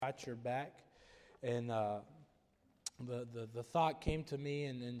got your back. And the thought came to me,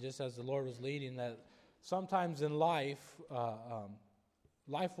 and just as the Lord was leading, that sometimes in life,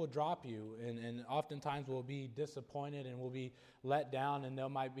 life will drop you, and oftentimes we'll be disappointed and we'll be let down, and there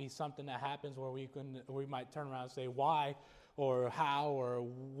might be something that happens where we might turn around and say why or how or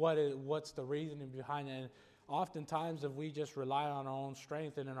what's the reasoning behind it. And oftentimes, if we just rely on our own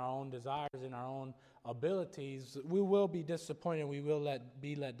strength and in our own desires and our own abilities, we will be disappointed. We will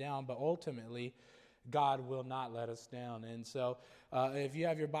be let down, but ultimately, God will not let us down. And so, if you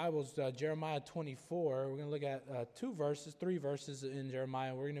have your Bibles, Jeremiah 24, we're going to look at three verses in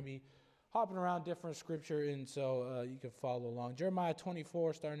Jeremiah. We're going to be hopping around different scripture, and so you can follow along. Jeremiah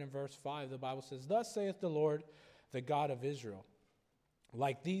 24, starting in verse 5, the Bible says, "Thus saith the Lord, the God of Israel,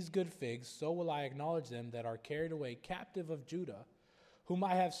 like these good figs, so will I acknowledge them that are carried away captive of Judah, whom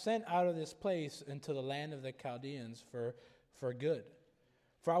I have sent out of this place into the land of the Chaldeans for good.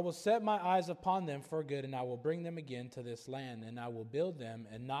 For I will set my eyes upon them for good, and I will bring them again to this land, and I will build them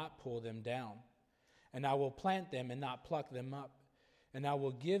and not pull them down. And I will plant them and not pluck them up. And I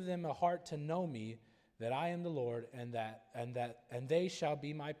will give them a heart to know me, that I am the Lord, and they shall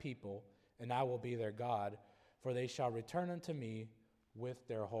be my people, and I will be their God, for they shall return unto me with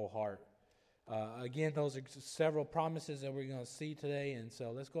their whole heart." Again, those are several promises that we're going to see today, and so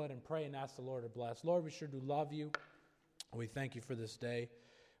let's go ahead and pray and ask the Lord to bless. Lord, we sure do love you. We thank you for this day.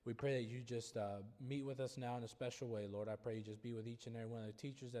 We pray that you just meet with us now in a special way, Lord. I pray you just be with each and every one of the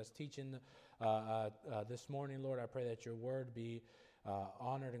teachers that's teaching this morning, Lord. I pray that your word be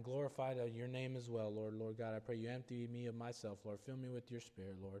honored and glorified in your name as well, Lord. Lord God, I pray you empty me of myself, Lord. Fill me with your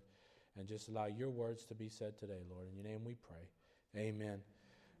spirit, Lord, and just allow your words to be said today, Lord. In your name we pray. Amen.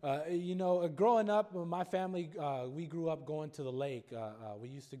 Growing up, my family, we grew up going to the lake. We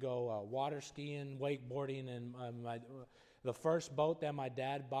used to go water skiing, wakeboarding, and the first boat that my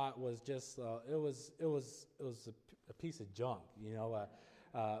dad bought was just it was a piece of junk.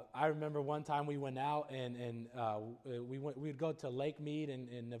 I remember one time we went out and we'd go to Lake Mead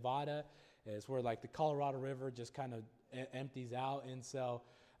in Nevada. It's where like the Colorado River just kind of empties out, and so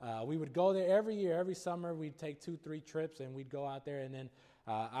we would go there every year. Every summer we'd take 2-3 trips and we'd go out there. And then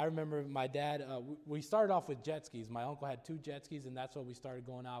I remember my dad, we started off with jet skis. My uncle had 2 jet skis, and that's what we started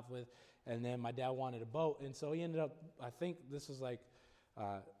going off with. And then my dad wanted a boat, and so he ended up, I think this was like,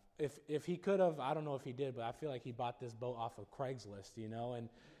 if he could have, I don't know if he did, but I feel like he bought this boat off of Craigslist,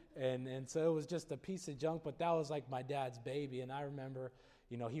 and so it was just a piece of junk, but that was like my dad's baby. And I remember,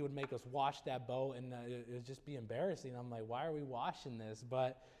 he would make us wash that boat, and it would just be embarrassing. I'm like, why are we washing this?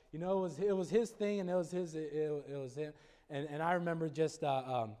 But it was his thing, and it was him. And I remember just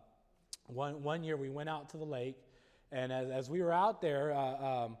one year we went out to the lake, and as we were out there,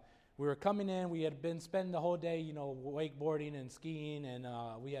 we were coming in. We had been spending the whole day, wakeboarding and skiing, and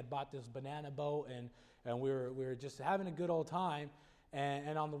we had bought this banana boat, and we were just having a good old time.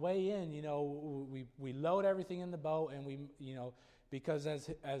 And on the way in, we load everything in the boat, and we, because as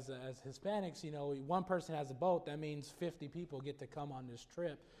Hispanics, one person has a boat, that means 50 people get to come on this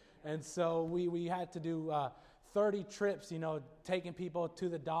trip. And so we had to do 30 trips, taking people to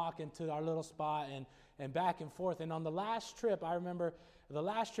the dock and to our little spot and back and forth. And on the last trip, I remember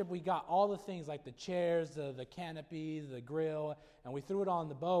we got all the things like the chairs, the canopy, the grill, and we threw it on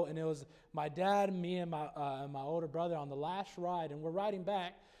the boat. And it was my dad, me, and my older brother on the last ride. And we're riding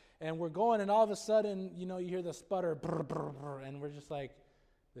back, and we're going, and all of a sudden, you hear the sputter, brr, brr, brr, and we're just like,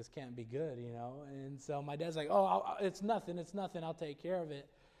 this can't be good, And so my dad's like, oh, it's nothing, I'll take care of it.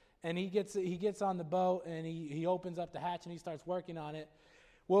 And he gets on the boat, and he opens up the hatch, and he starts working on it.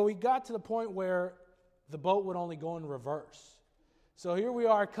 Well, we got to the point where the boat would only go in reverse. So here we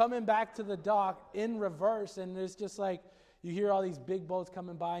are coming back to the dock in reverse, and it's just like you hear all these big boats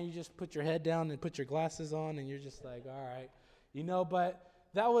coming by, and you just put your head down and put your glasses on, and you're just like, all right, But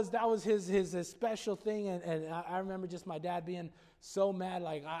that was his special thing, and I remember just my dad being so mad,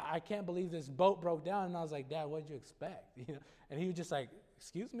 like I can't believe this boat broke down, and I was like, Dad, what did you expect? And he was just like,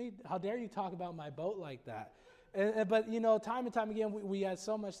 excuse me, how dare you talk about my boat like that? But time and time again, we had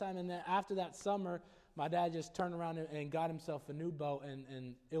so much time, and then after that summer, my dad just turned around and got himself a new boat,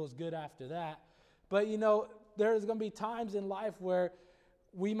 and it was good after that. But, there's going to be times in life where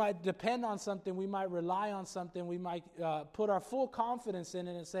we might depend on something, we might rely on something, we might put our full confidence in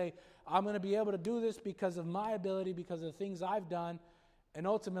it and say, I'm going to be able to do this because of my ability, because of the things I've done, and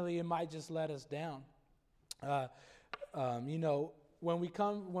ultimately it might just let us down. when we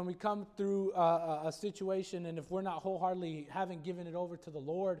come through a situation, and if we're not wholeheartedly haven't given it over to the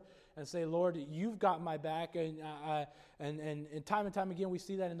Lord and say, Lord, you've got my back, and time and time again we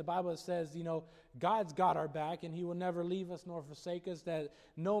see that in the Bible. It says, God's got our back, and He will never leave us nor forsake us, that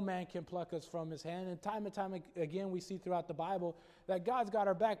no man can pluck us from His hand. And time again we see throughout the Bible that God's got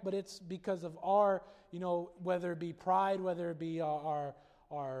our back, but it's because of our, whether it be pride, whether it be our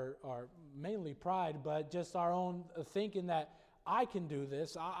mainly pride, but just our own thinking that I can do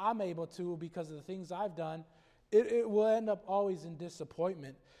this, I'm able to because of the things I've done. It will end up always in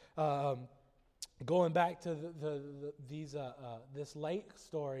disappointment. Going back to this lake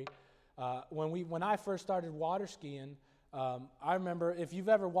story, when I first started water skiing, I remember if you've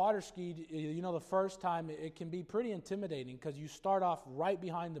ever water skied, the first time it can be pretty intimidating because you start off right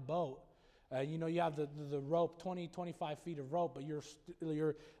behind the boat. You have the rope, 20, 25 feet of rope, but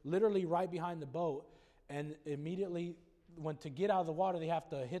you're literally right behind the boat, and immediately to get out of the water, they have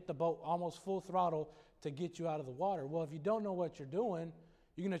to hit the boat almost full throttle to get you out of the water. Well, if you don't know what you're doing,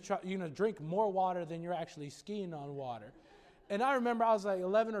 you're gonna drink more water than you're actually skiing on water. And I remember I was like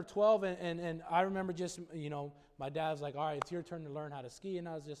 11 or 12, and I remember just, my dad was like, all right, it's your turn to learn how to ski. And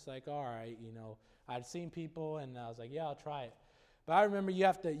I was just like, all right, I'd seen people, and I was like, yeah, I'll try it. But I remember you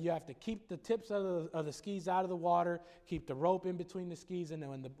have to keep the tips of the skis out of the water, keep the rope in between the skis, and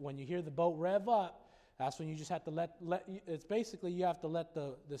then when you hear the boat rev up, that's when you just have to it's basically you have to let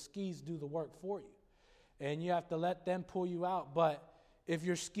the skis do the work for you. And you have to let them pull you out. But if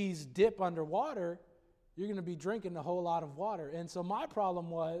your skis dip underwater, you're going to be drinking a whole lot of water. And so my problem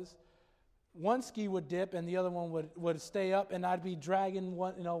was one ski would dip and the other one would stay up, and I'd be dragging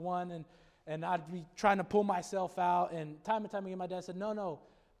one and I'd be trying to pull myself out. And time again, my dad said, no,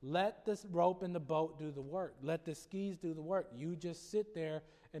 let this rope in the boat do the work. Let the skis do the work. You just sit there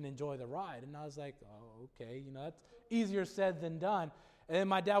and enjoy the ride. And I was like, oh, okay, that's easier said than done. And then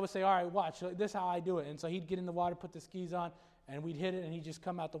my dad would say, all right, watch, this is how I do it. And so he'd get in the water, put the skis on, and we'd hit it, and he'd just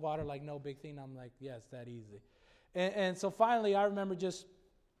come out the water like no big thing. I'm like, yeah, it's that easy. And so finally, I remember just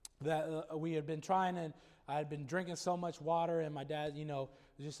that we had been trying, and I had been drinking so much water, and my dad, was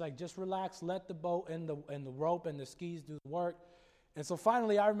just like, just relax, let the boat and the rope and the skis do the work. And so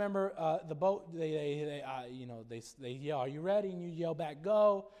finally, I remember the boat. They yell, "Are you ready?" And you yell back,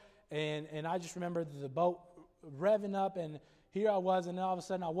 "Go!" And I just remember the boat revving up, and here I was, and then all of a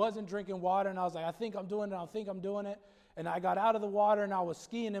sudden I wasn't drinking water, and I was like, "I think I'm doing it." And I got out of the water, and I was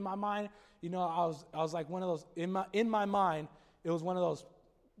skiing. In my mind, I was like one of those in my mind. It was one of those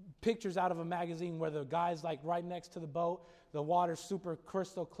pictures out of a magazine where the guy's like right next to the boat. The water's super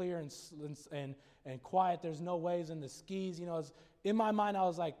crystal clear and quiet. There's no waves, and the skis. In my mind, I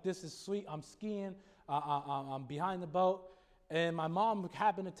was like, this is sweet. I'm skiing. I'm behind the boat. And my mom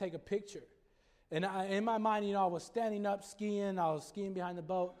happened to take a picture. And in my mind, I was standing up skiing. I was skiing behind the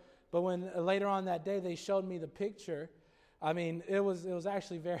boat. But when later on that day, they showed me the picture, I mean, it was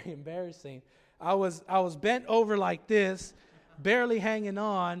actually very embarrassing. I was bent over like this, barely hanging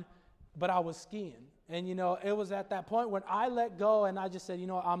on, but I was skiing. And, it was at that point when I let go and I just said,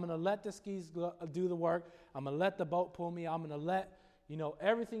 I'm going to let the skis do the work. I'm going to let the boat pull me. I'm going to let,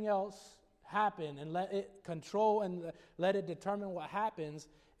 everything else happen and let it control and let it determine what happens.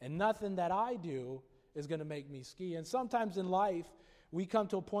 And nothing that I do is going to make me ski. And sometimes in life, we come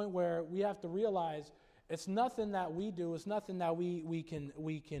to a point where we have to realize it's nothing that we do. It's nothing that we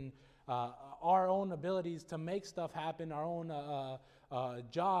can our own abilities to make stuff happen, our own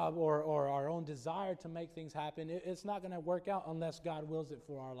job or our own desire to make things happen. It's not going to work out unless God wills it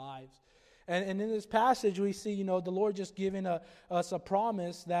for our lives. And in this passage, we see, the Lord just giving us a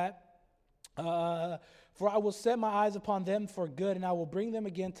promise that, for I will set my eyes upon them for good, and I will bring them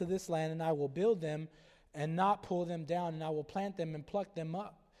again to this land, and I will build them and not pull them down, and I will plant them and pluck them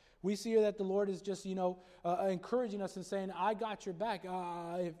up. We see here that the Lord is just, encouraging us and saying, I got your back.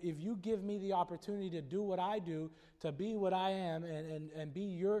 If you give me the opportunity to do what I do, to be what I am, and be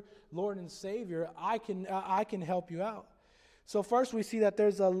your Lord and Savior, I can help you out. So first we see that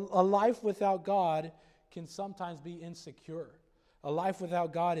there's a life without God can sometimes be insecure. A life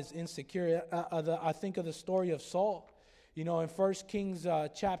without God is insecure. I think of the story of Saul. In 1 Kings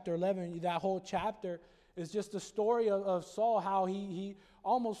chapter 11, that whole chapter is just the story of Saul, how he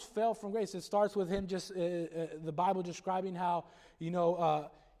almost fell from grace. It starts with him just the Bible describing how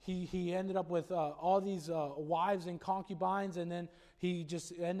he ended up with all these wives and concubines, and then he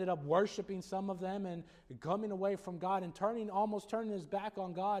just ended up worshiping some of them and coming away from God and almost turning his back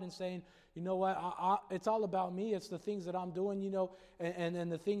on God and saying, you know what, it's all about me. It's the things that I'm doing,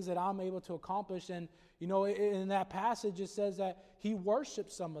 and the things that I'm able to accomplish. And, in that passage, it says that he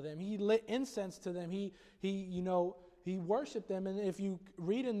worshiped some of them. He lit incense to them. He he worshiped them. And if you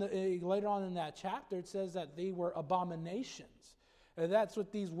read later on in that chapter, it says that they were abominations. And that's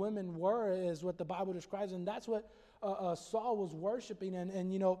what these women were, is what the Bible describes. And that's what Saul was worshiping.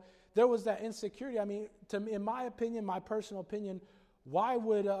 And there was that insecurity. I mean, in my opinion, my personal opinion, why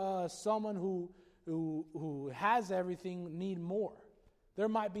would someone who has everything need more? There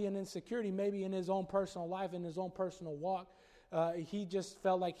might be an insecurity, maybe in his own personal life, in his own personal walk. He just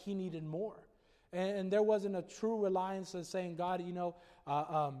felt like he needed more. And there wasn't a true reliance of saying, God,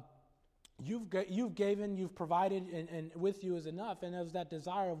 you've given, you've provided, and with you is enough. And there was that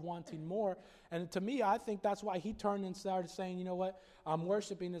desire of wanting more. And to me, I think that's why he turned and started saying, you know what, I'm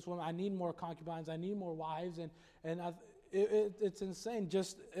worshiping this woman. I need more concubines. I need more wives. And it's insane,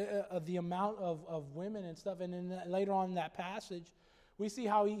 just the amount of women and stuff. And then later on in that passage, we see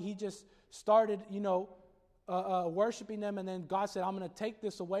how he just started, worshiping them, and then God said, "I'm going to take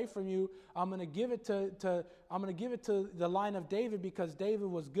this away from you. I'm going to give it to the line of David, because David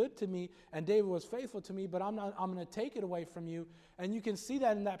was good to me and David was faithful to me. But I'm going to take it away from you." And you can see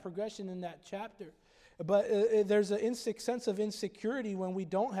that in that progression in that chapter. But there's a sense of insecurity when we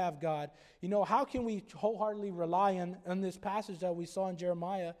don't have God. How can we wholeheartedly rely on this passage that we saw in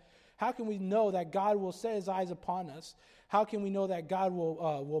Jeremiah? How can we know that God will set his eyes upon us? How can we know that God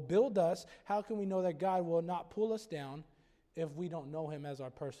will build us? How can we know that God will not pull us down if we don't know him as our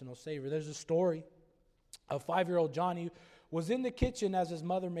personal Savior? There's a story of 5-year-old Johnny was in the kitchen as his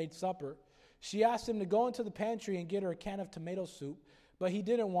mother made supper. She asked him to go into the pantry and get her a can of tomato soup, but he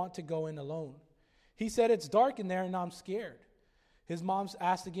didn't want to go in alone. He said, "It's dark in there and I'm scared." His mom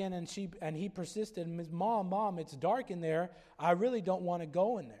asked again, and he persisted. Mom, it's dark in there. I really don't want to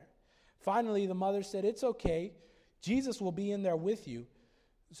go in there. Finally, the mother said, "It's okay. Jesus will be in there with you."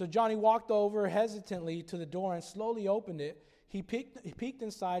 So Johnny walked over hesitantly to the door and slowly opened it. He peeked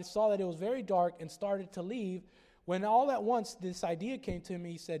inside, saw that it was very dark, and started to leave, when all at once this idea came to him.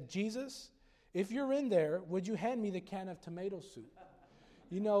 He said, "Jesus, if you're in there, would you hand me the can of tomato soup?"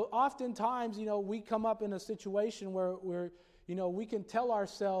 Oftentimes, we come up in a situation where we can tell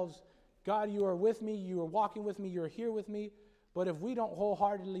ourselves, "God, you are with me, you are walking with me, you're here with me." But if we don't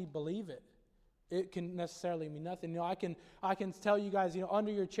wholeheartedly believe it, it can necessarily mean nothing. I can tell you guys,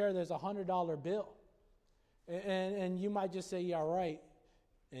 under your chair there's a $100 bill, and you might just say, "Yeah, right,"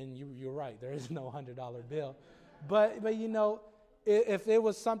 and you're right. There is no $100 bill, but if it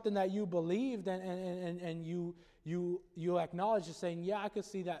was something that you believed and you acknowledged, just saying, "Yeah, I could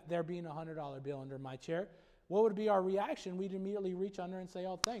see that there being a $100 bill under my chair," what would be our reaction? We'd immediately reach under and say,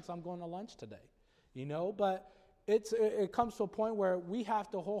 "Oh, thanks, I'm going to lunch today," But it comes to a point where we have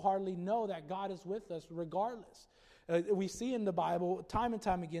to wholeheartedly know that God is with us regardless. We see in the Bible time and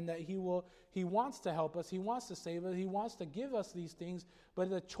time again that He wants to help us, He wants to save us, He wants to give us these things, but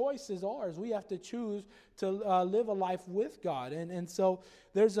the choice is ours. We have to choose to live a life with God, and so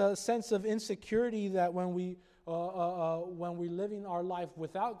there's a sense of insecurity that when we're living our life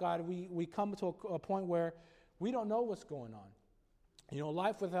without God, we come to a point where we don't know what's going on.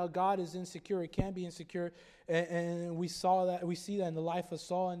 Life without God is insecure. It can be insecure, and we see that in the life of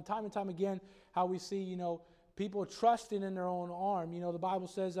Saul, and time again, how we see, people trusting in their own arm. The Bible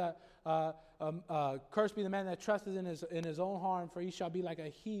says that, "Cursed be the man that trusteth in his own arm, for he shall be like a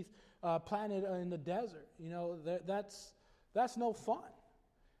heath planted in the desert." That's no fun.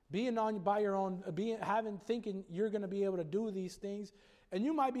 Being by your own, thinking you're going to be able to do these things, and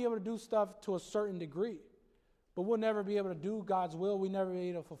you might be able to do stuff to a certain degree. But we'll never be able to do God's will. We never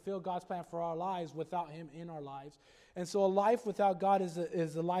be able to fulfill God's plan for our lives without Him in our lives. And so a life without God is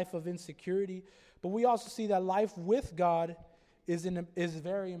a life of insecurity. But we also see that life with God is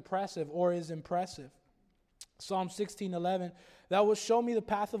very impressive, or is impressive. Psalm 16:11, "Thou wilt show me the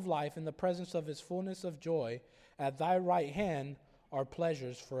path of life, in the presence of His fullness of joy. At Thy right hand are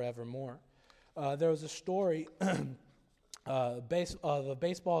pleasures forevermore." There was a story, the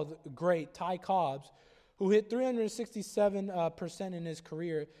baseball great Ty Cobbs, who hit 367% in his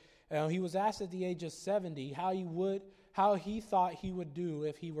career. He was asked at the age of 70 how he thought he would do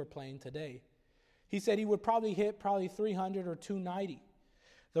if he were playing today. He said he would probably hit 300 or 290.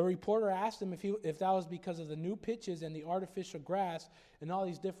 The reporter asked him if that was because of the new pitches and the artificial grass and all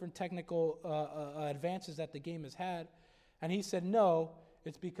these different technical advances that the game has had. And he said, "No,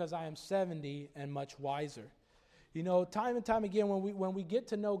 it's because I am 70 and much wiser." Time and time again, when we get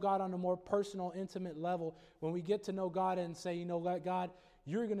to know God on a more personal, intimate level, when we get to know God and say, "God,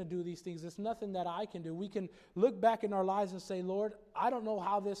 you're going to do these things. It's nothing that I can do." We can look back in our lives and say, "Lord, I don't know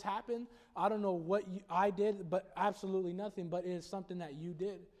how this happened. I don't know what I did, but absolutely nothing, but it is something that you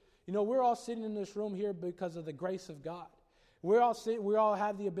did." We're all sitting in this room here because of the grace of God, We all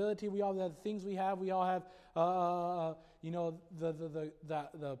have the ability. We all have the things we have. We all have,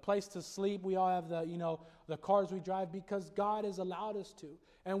 the place to sleep. We all have the cars we drive because God has allowed us to.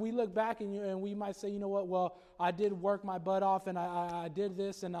 And we look back and we might say, you know what? Well, I did work my butt off, and I did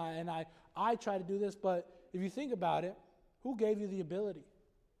this, and I tried to do this. But if you think about it, who gave you the ability?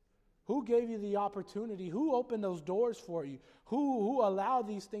 Who gave you the opportunity? Who opened those doors for you? Who allowed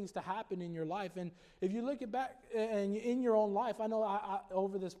these things to happen in your life? And if you look back and in your own life, I know I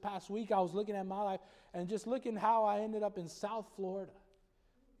over this past week I was looking at my life and just looking how I ended up in South Florida.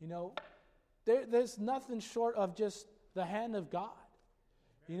 There's nothing short of just the hand of God.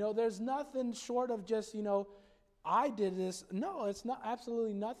 There's nothing short of just, I did this. No, it's not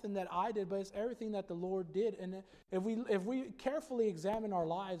absolutely nothing that I did, but it's everything that the Lord did. And if we carefully examine our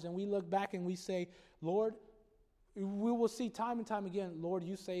lives and we look back and we say, Lord, we will see time and time again, Lord,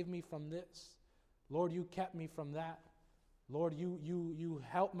 you saved me from this. Lord, you kept me from that. Lord, you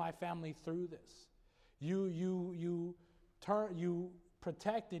helped my family through this. You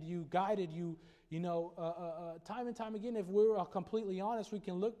protected, you guided, time and time again. If we're completely honest, we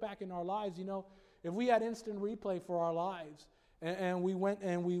can look back in our lives, if we had instant replay for our lives and we went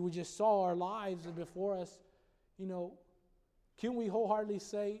and we just saw our lives before us, can we wholeheartedly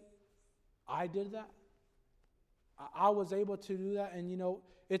say, I did that? I was able to do that. And,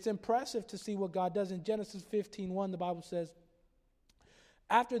 it's impressive to see what God does. In Genesis 15:1, the Bible says,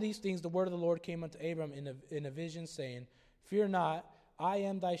 after these things, the word of the Lord came unto Abram in a vision, saying, fear not, I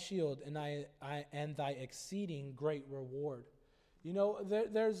am thy shield, and I am thy exceeding great reward.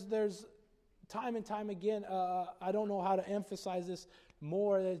 There's time and time again, I don't know how to emphasize this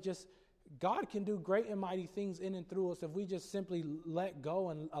more. That just God can do great and mighty things in and through us if we just simply let go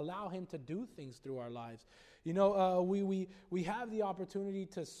and allow Him to do things through our lives. We have the opportunity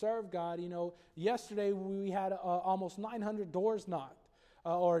to serve God. Yesterday we had almost 900 doors knocked,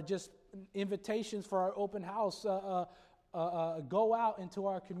 or just invitations for our open house. Go out into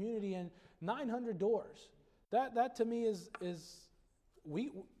our community, and 900 doors. That to me is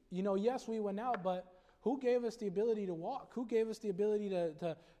yes, we went out, but who gave us the ability to walk? Who gave us the ability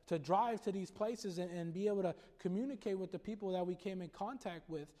to drive to these places and be able to communicate with the people that we came in contact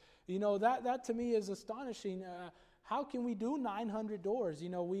with? That to me is astonishing. How can we do 900 doors?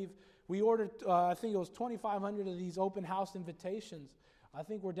 We ordered, I think it was 2,500 of these open house invitations. I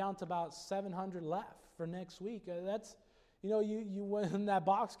think we're down to about 700 left for next week. That's, when that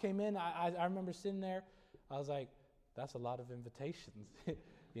box came in, I remember sitting there, I was like, that's a lot of invitations.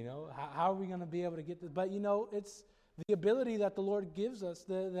 How are we going to be able to get this? But, it's the ability that the Lord gives us,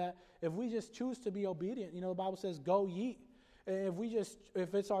 that if we just choose to be obedient, the Bible says, go ye.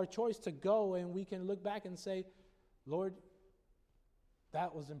 If it's our choice to go, and we can look back and say, Lord,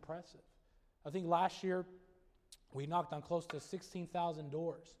 that was impressive. I think last year we knocked on close to 16,000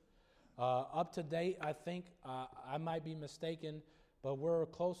 doors. Up to date, I think, I might be mistaken, but we're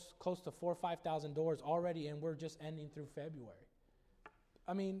close to 4,000 or 5,000 doors already, and we're just ending through February.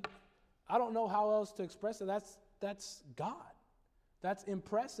 I mean, I don't know how else to express it. That's God. That's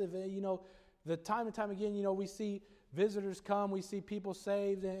impressive. The time and time again, we see visitors come, we see people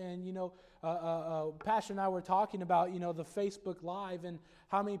saved, and Pastor and I were talking about, the Facebook Live and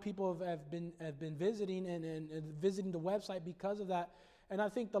how many people have been visiting and visiting the website because of that. And I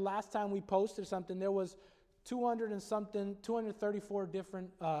think the last time we posted something, there was 234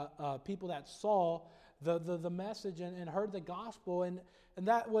 different people that saw the message and heard the gospel, and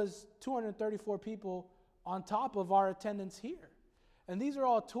that was 234 people on top of our attendance here. And these are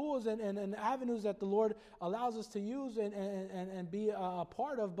all tools and avenues that the Lord allows us to use and be a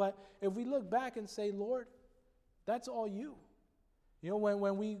part of. But if we look back and say, Lord, that's all you. When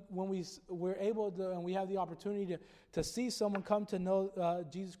we're able to, and we have the opportunity to see someone come to know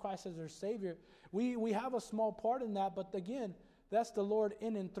Jesus Christ as their Savior, we have a small part in that. But again, that's the Lord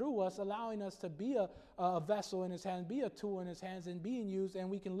in and through us, allowing us to be a vessel in His hands, be a tool in His hands, and being used. And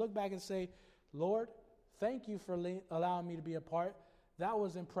we can look back and say, Lord, thank you for allowing me to be a part. That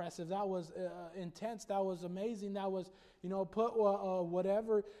was impressive. That was intense. That was amazing. That was, put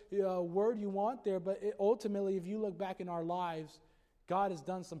whatever word you want there. But ultimately, if you look back in our lives, God has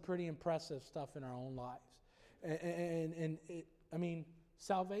done some pretty impressive stuff in our own lives. And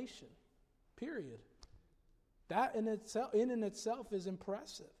salvation, period. That in itself is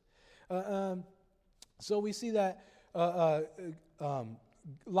impressive. So we see that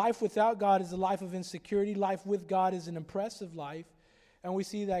life without God is a life of insecurity. Life with God is an impressive life. And we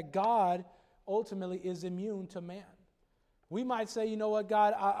see that God ultimately is immune to man. We might say, you know what,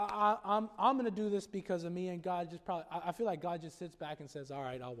 God, I'm going to do this because of me, and God just I feel like God just sits back and says, all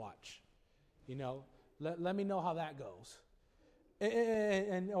right, I'll watch. Let me know how that goes.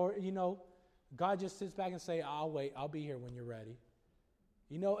 Or, God just sits back and say, I'll wait. I'll be here when you're ready.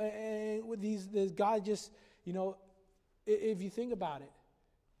 And with this God just, if you think about it,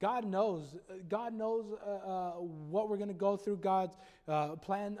 God knows. God knows what we're going to go through. God's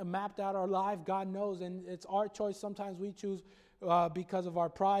plan mapped out our life. God knows, and it's our choice. Sometimes we choose because of our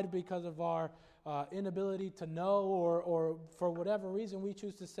pride, because of our inability to know, or for whatever reason, we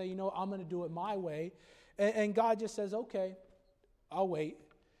choose to say, I'm going to do it my way. And God just says, okay, I'll wait.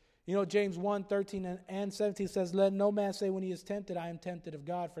 James 1:13 and 17 says, let no man say when he is tempted, I am tempted of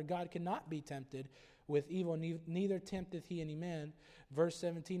God, for God cannot be tempted with evil, neither tempteth he any man. Verse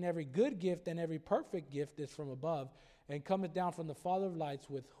 17, every good gift and every perfect gift is from above, and cometh down from the Father of lights,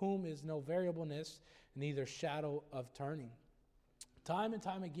 with whom is no variableness, neither shadow of turning. Time and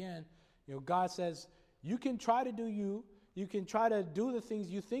time again, God says, you can try to do you. You can try to do the things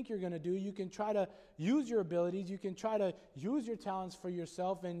you think you're going to do. You can try to use your abilities. You can try to use your talents for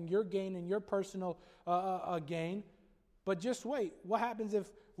yourself and your gain and your personal gain. But just wait. What happens if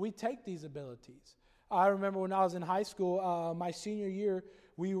we take these abilities? I remember when I was in high school, my senior year,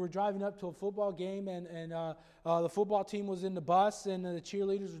 we were driving up to a football game, and the football team was in the bus, and the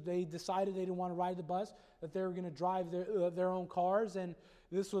cheerleaders, they decided they didn't want to ride the bus, that they were going to drive their own cars, and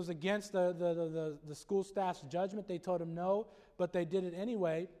this was against the school staff's judgment. They told them no, but they did it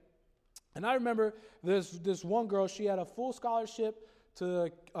anyway. And I remember this one girl, she had a full scholarship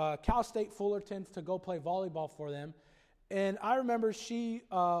to Cal State Fullerton to go play volleyball for them. And I remember she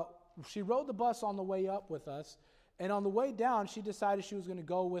rode the bus on the way up with us. And on the way down, she decided she was going to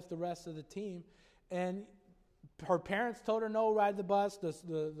go with the rest of the team. And her parents told her, no, ride the bus.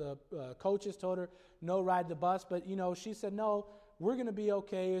 The coaches told her, no, ride the bus. But, she said, no, we're going to be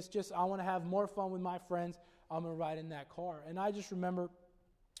okay. It's just I want to have more fun with my friends. I'm going to ride in that car. And I just remember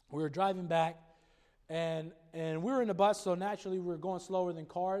we were driving back, and we were in the bus, so naturally we were going slower than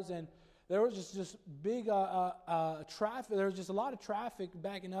cars. And there was just big traffic. There was just a lot of traffic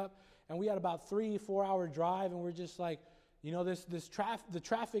backing up, and we had about 3-4 hour drive, and we're just like, the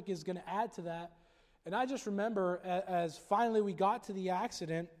traffic is going to add to that. And I just remember as finally we got to the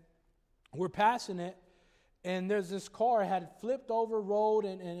accident, we're passing it, and there's this car had flipped over, rolled,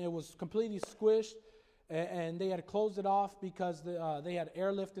 and it was completely squished, and they had closed it off because they had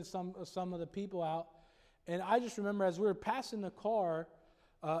airlifted some of the people out. And I just remember as we were passing the car,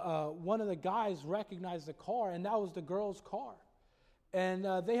 one of the guys recognized the car, and that was the girl's car. And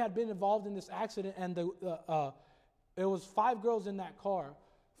they had been involved in this accident, and it was 5 girls in that car.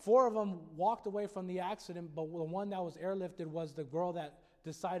 4 of them walked away from the accident, but the one that was airlifted was the girl that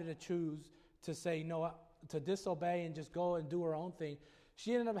decided to choose to say no, to disobey and just go and do her own thing.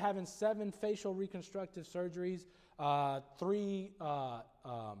 She ended up having 7 facial reconstructive surgeries, 3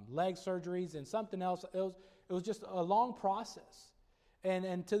 leg surgeries, and something else. It was just a long process.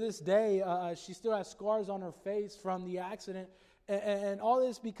 And to this day, she still has scars on her face from the accident. And all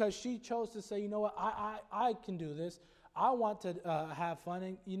this because she chose to say, what, I can do this. I want to have fun.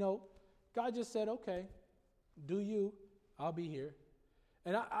 And, God just said, okay, do you. I'll be here.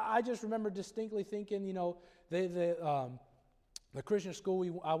 And I just remember distinctly thinking, the Christian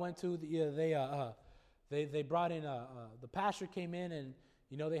school I went to, they brought in, the pastor came in, and,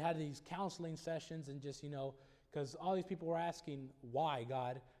 they had these counseling sessions, and just, because all these people were asking, why,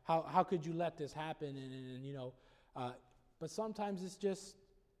 God? How could you let this happen? And but sometimes it's just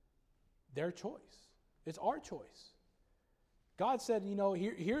their choice. It's our choice. God said,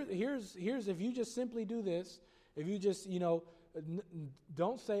 here's if you just simply do this, if you just,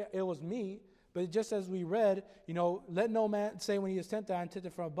 don't say it was me, but just as we read, let no man say when he is tempted, I am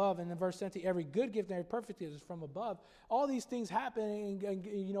tempted from above. And in verse 17, every good gift and every perfect gift is from above. All these things happen,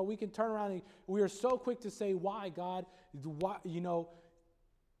 and we can turn around, and we are so quick to say, why, God? Why,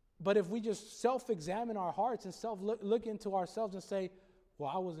 But if we just self-examine our hearts and look into ourselves and say,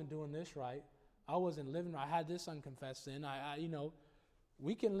 well, I wasn't doing this right. I wasn't living right. I had this unconfessed sin.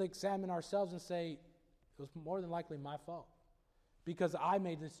 We can examine ourselves and say, it was more than likely my fault. Because I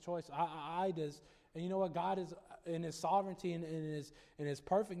made this choice. I did. And you know what? God is, in His sovereignty and in His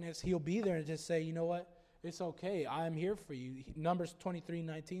perfectness, He'll be there and just say, you know what? It's okay. I am here for you. Numbers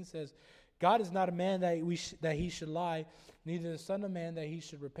 23:19 says, God is not a man that He should lie, neither the Son of Man that He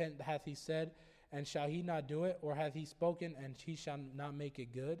should repent. Hath He said, and shall He not do it? Or hath He spoken, and He shall not make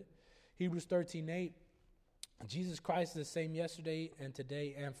it good? Hebrews 13:8, Jesus Christ is the same yesterday and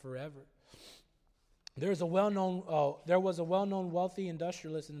today and forever. There was a well-known wealthy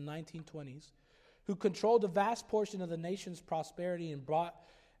industrialist in the 1920s who controlled a vast portion of the nation's prosperity and bought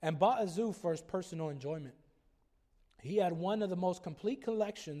a zoo for his personal enjoyment. He had one of the most complete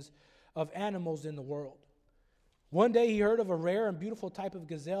collections of animals in the world. One day he heard of a rare and beautiful type of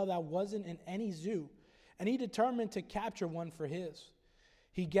gazelle that wasn't in any zoo, and he determined to capture one for his.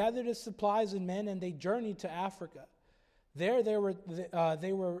 He gathered his supplies and men, and they journeyed to Africa. There they were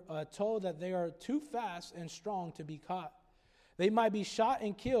told that they are too fast and strong to be caught. They might be shot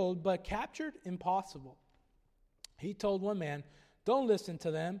and killed, but captured, impossible. He told one man, "Don't listen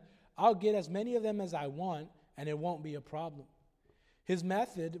to them. I'll get as many of them as I want, and it won't be a problem." His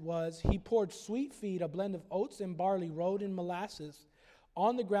method was he poured sweet feed, a blend of oats and barley rolled in molasses,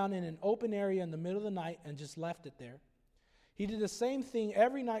 on the ground in an open area in the middle of the night and just left it there. He did the same thing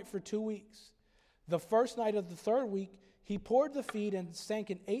every night for 2 weeks. The first night of the third week, he poured the feed and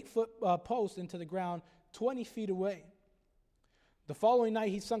sank an 8-foot post into the ground 20 feet away. The following night,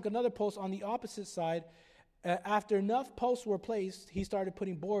 he sunk another post on the opposite side. After enough posts were placed, he started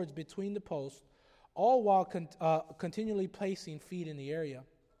putting boards between the posts, all while continually placing feed in the area.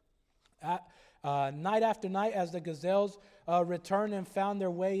 Night after night, as the gazelles returned and found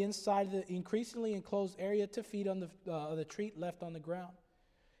their way inside the increasingly enclosed area to feed on the treat left on the ground.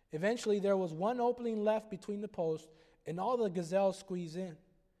 Eventually, there was one opening left between the posts, and all the gazelles squeezed in.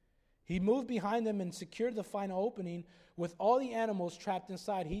 He moved behind them and secured the final opening with all the animals trapped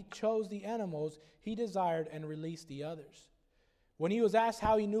inside. He chose the animals he desired and released the others. When he was asked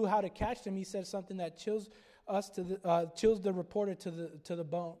how he knew how to catch them, he said something that chills the reporter to the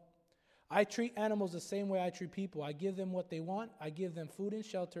bone. "I treat animals the same way I treat people. I give them what they want. I give them food and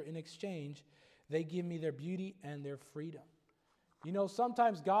shelter. In exchange, they give me their beauty and their freedom." You know,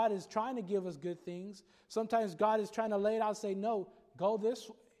 sometimes God is trying to give us good things. Sometimes God is trying to lay it out and say, "No, go this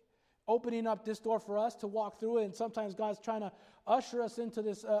way," opening up this door for us to walk through it. And sometimes God's trying to usher us into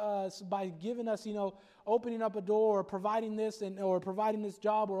this by giving us, opening up a door or providing this or providing this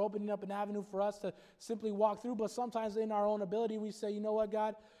job or opening up an avenue for us to simply walk through. But sometimes in our own ability, we say, "You know what,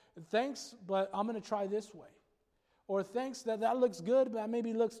 God, thanks, but I'm going to try this way." Or "Thanks, that looks good, but that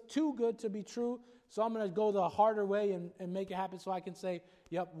maybe looks too good to be true. So I'm going to go the harder way and make it happen so I can say,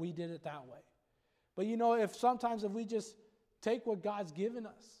 yep, we did it that way." But if we just take what God's given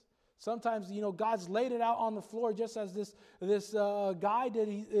us, sometimes, God's laid it out on the floor just as this guy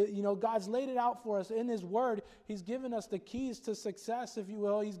did. God's laid it out for us in His Word. He's given us the keys to success, if you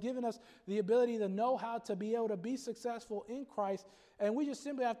will. He's given us the ability to know how to be able to be successful in Christ. And we just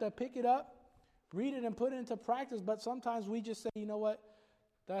simply have to pick it up, read it, and put it into practice. But sometimes we just say, "You know what,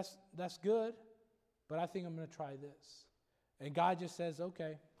 that's good, but I think I'm going to try this." And God just says,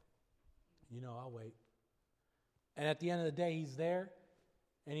 "Okay, I'll wait." And at the end of the day, He's there,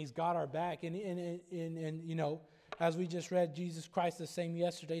 and He's got our back. And as we just read, Jesus Christ the same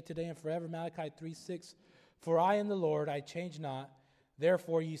yesterday, today, and forever. Malachi 3:6, "For I am the Lord, I change not.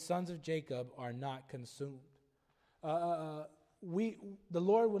 Therefore, ye sons of Jacob are not consumed." The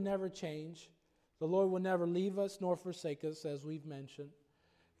Lord will never change. The Lord will never leave us nor forsake us, as we've mentioned.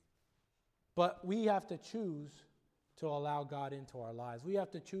 But we have to choose to allow God into our lives. We have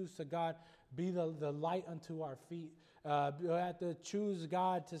to choose to God be the light unto our feet. We have to choose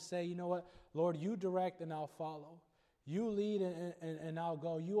God to say, "You know what, Lord, you direct and I'll follow. You lead and I'll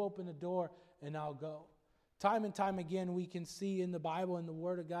go. You open the door and I'll go." Time and time again, we can see in the Bible, in the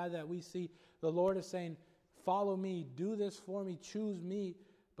Word of God, that we see the Lord is saying, "Follow me, do this for me, choose me."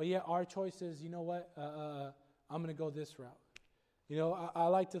 But yet our choice is, "You know what, I'm going to go this route." I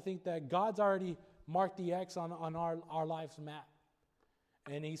like to think that God's already marked the X on our life's map.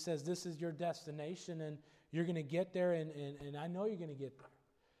 And He says, "This is your destination, and you're going to get there, and I know you're going to get there.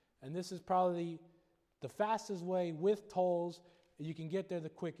 And this is probably the fastest way with tolls. You can get there the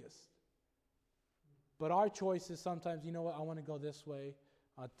quickest." But our choice is sometimes, "You know what, I want to go this way.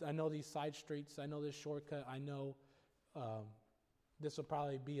 I know these side streets. I know this shortcut. I know this will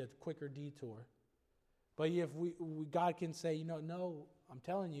probably be a quicker detour." But if God can say, "No, I'm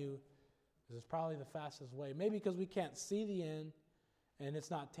telling you, this is probably the fastest way." Maybe because we can't see the end and it's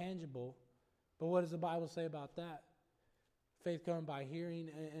not tangible. But what does the Bible say about that? Faith coming by hearing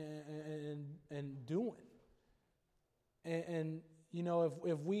and doing. And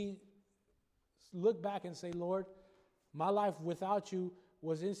if we look back and say, "Lord, my life without you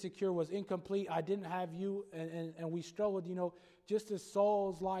was insecure, was incomplete. I didn't have you," and we struggled, just as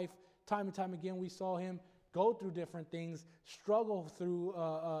Saul's life, time and time again, we saw him go through different things, struggle through,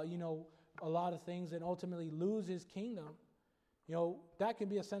 a lot of things, and ultimately lose his kingdom. That can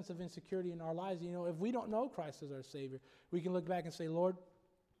be a sense of insecurity in our lives. If we don't know Christ as our Savior, we can look back and say, "Lord,"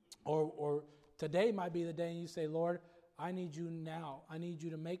 or today might be the day, and you say, "Lord, I need you now. I need you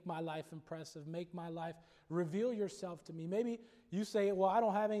to make my life impressive, make my life, reveal yourself to me." Maybe you say, "Well, I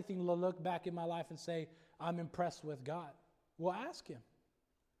don't have anything to look back in my life and say, I'm impressed with God." Well, ask Him.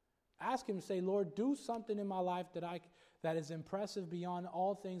 Ask him, say, Lord, do something in my life that is impressive beyond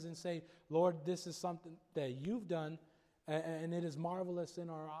all things, and say, Lord, this is something that you've done, and it is marvelous in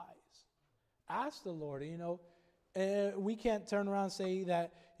our eyes. Ask the Lord, and we can't turn around and say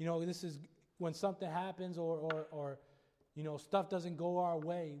that, this is when something happens or stuff doesn't go our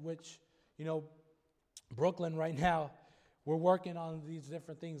way, which, Brooklyn right now, we're working on these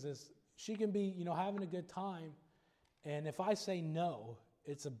different things. She can be, having a good time, and if I say no,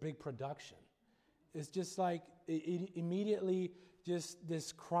 it's a big production. It's just like immediately just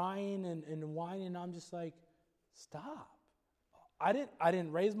this crying and whining. I'm just like, stop. I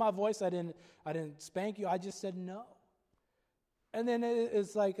didn't raise my voice. I didn't spank you. I just said no. And then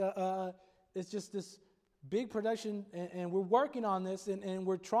it's like it's just this big production, and we're working on this, and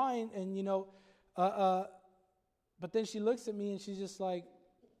we're trying, and but then she looks at me and she's just like,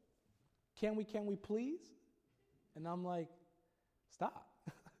 can we please? And I'm like, stop.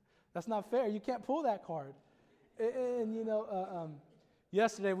 That's not fair. You can't pull that card. And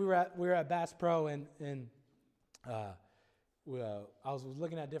yesterday we were at Bass Pro, and I was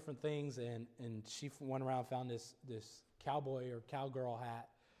looking at different things, and she went around and found this cowboy or cowgirl hat,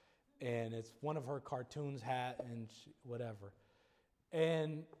 and it's one of her cartoons hat and whatever.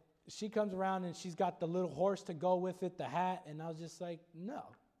 And she comes around and she's got the little horse to go with it, the hat, and I was just like, no.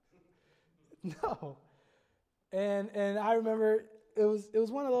 And I remember it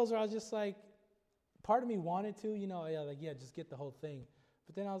was one of those where I was just like, part of me wanted to, just get the whole thing.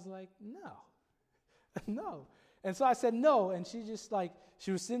 But then I was like, no. And so I said no, and she just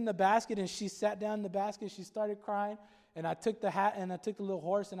she was sitting in the basket, and she sat down in the basket, she started crying, and I took the hat and I took the little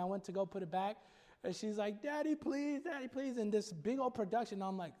horse and I went to go put it back, and she's like, Daddy, please, and this big old production.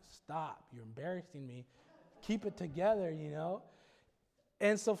 I'm like, stop, you're embarrassing me. Keep it together,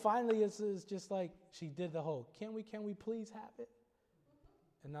 And so finally it's just like she did the whole, can we please have it?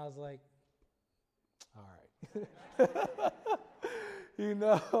 And I was like, all right.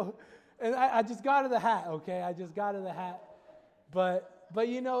 And I just got her the hat, okay? I just got her the hat. But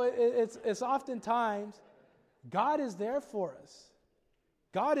it's oftentimes God is there for us.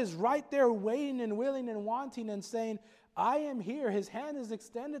 God is right there waiting and willing and wanting and saying, I am here. His hand is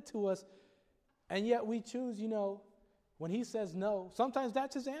extended to us. And yet we choose, when he says no, sometimes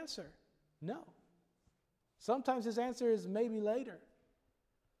that's his answer. No. Sometimes his answer is maybe later.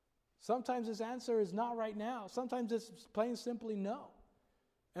 Sometimes his answer is not right now. Sometimes it's plain simply no.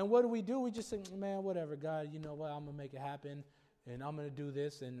 And what do? We just say, man, whatever, God, you know what, I'm going to make it happen, and I'm going to do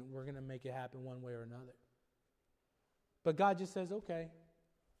this, and we're going to make it happen one way or another. But God just says, okay,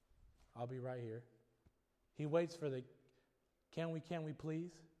 I'll be right here. He waits for the, can we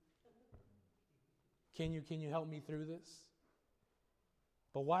please? Can you help me through this?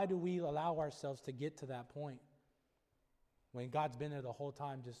 But why do we allow ourselves to get to that point when God's been there the whole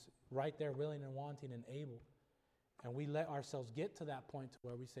time, just right there, willing and wanting and able? And we let ourselves get to that point to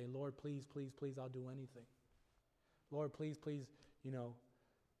where we say, Lord, please, I'll do anything. Lord, please,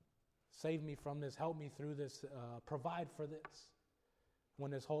 save me from this, help me through this, provide for this.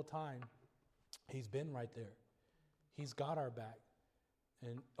 When this whole time, he's been right there. He's got our back.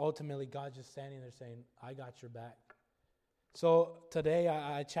 And ultimately, God's just standing there saying, I got your back. So today,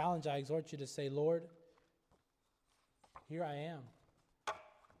 I challenge, I exhort you to say, Lord, here I am.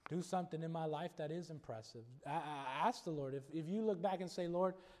 Do something in my life that is impressive. I ask the Lord, if you look back and say,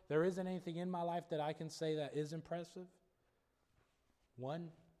 Lord, there isn't anything in my life that I can say that is impressive.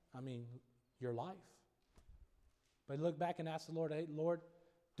 Your life. But look back and ask the Lord, hey, Lord,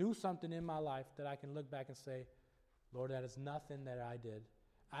 do something in my life that I can look back and say, Lord, that is nothing that I did.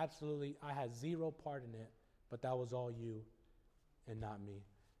 Absolutely, I had zero part in it, but that was all you and not me.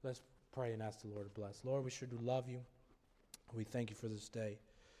 Let's pray and ask the Lord to bless. Lord, we sure do love you. We thank you for this day.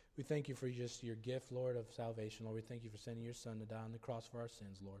 We thank you for just your gift, Lord, of salvation. Lord, we thank you for sending your Son to die on the cross for our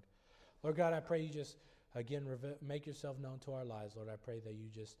sins, Lord. Lord God, I pray you just, again, make yourself known to our lives, Lord. I pray that you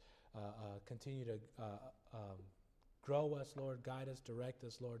just continue to grow us, Lord, guide us, direct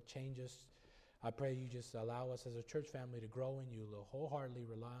us, Lord, change us. I pray you just allow us as a church family to grow in you, Lord, wholeheartedly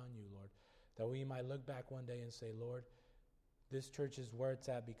rely on you, Lord, that we might look back one day and say, Lord, this church is where it's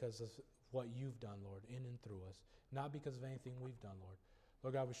at because of what you've done, Lord, in and through us, not because of anything we've done, Lord.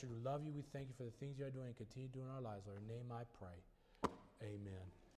 Lord God, we should love you. We thank you for the things you are doing and continue doing in our lives, Lord. In your name I pray. Amen.